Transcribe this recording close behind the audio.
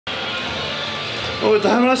おい、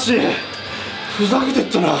ダメらしい。ふざけてっ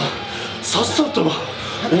たな。さっさと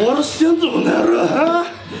終わらせてやんぞ、この野郎。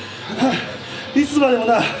いつまでも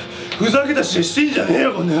な、ふざけたししてんじゃねえ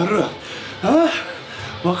よ、この野郎。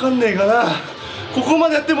わかんねえかな。ここま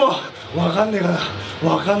でやってもわかんねえかな。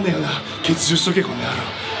わかんねえかな。欠場しとけ、この野郎。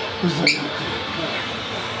ふざけて。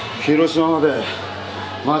広島まで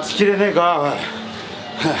待ちきれねえか。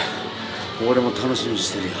俺も楽しみに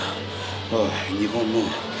してるよ。おい、日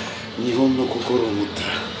本の心を持っ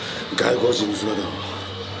た外国人の姿を。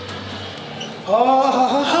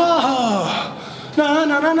Na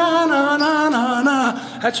na na na na na na na.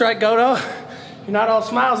 That's right, Godo. You're not all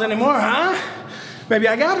smiles anymore, huh? Maybe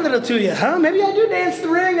I got a little to you, huh? Maybe I do dance the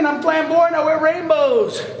ring and I'm flamboyant, I wear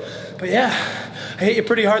rainbows. But yeah, I hit you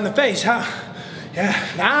pretty hard in the face, huh? Yeah,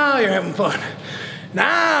 now you're having fun.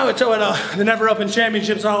 Now it's what the Never Open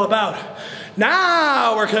Championship's all about.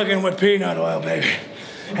 Now we're cooking with peanut oil, baby.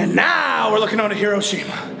 And now we're looking on to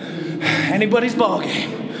Hiroshima. Anybody's ball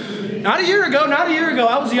game. Not a year ago,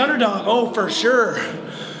 I was the underdog, oh, for sure.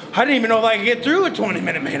 I didn't even know if I could get through a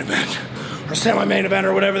 20-minute main event or semi-main event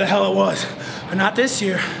or whatever the hell it was. But not this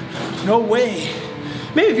year, no way.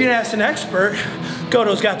 Maybe if you'd asked an expert,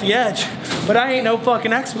 Goto's got the edge, but I ain't no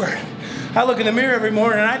fucking expert. I look in the mirror every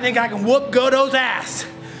morning and I think I can whoop Goto's ass.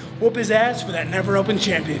 Whoop his ass for that Never Open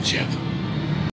Championship.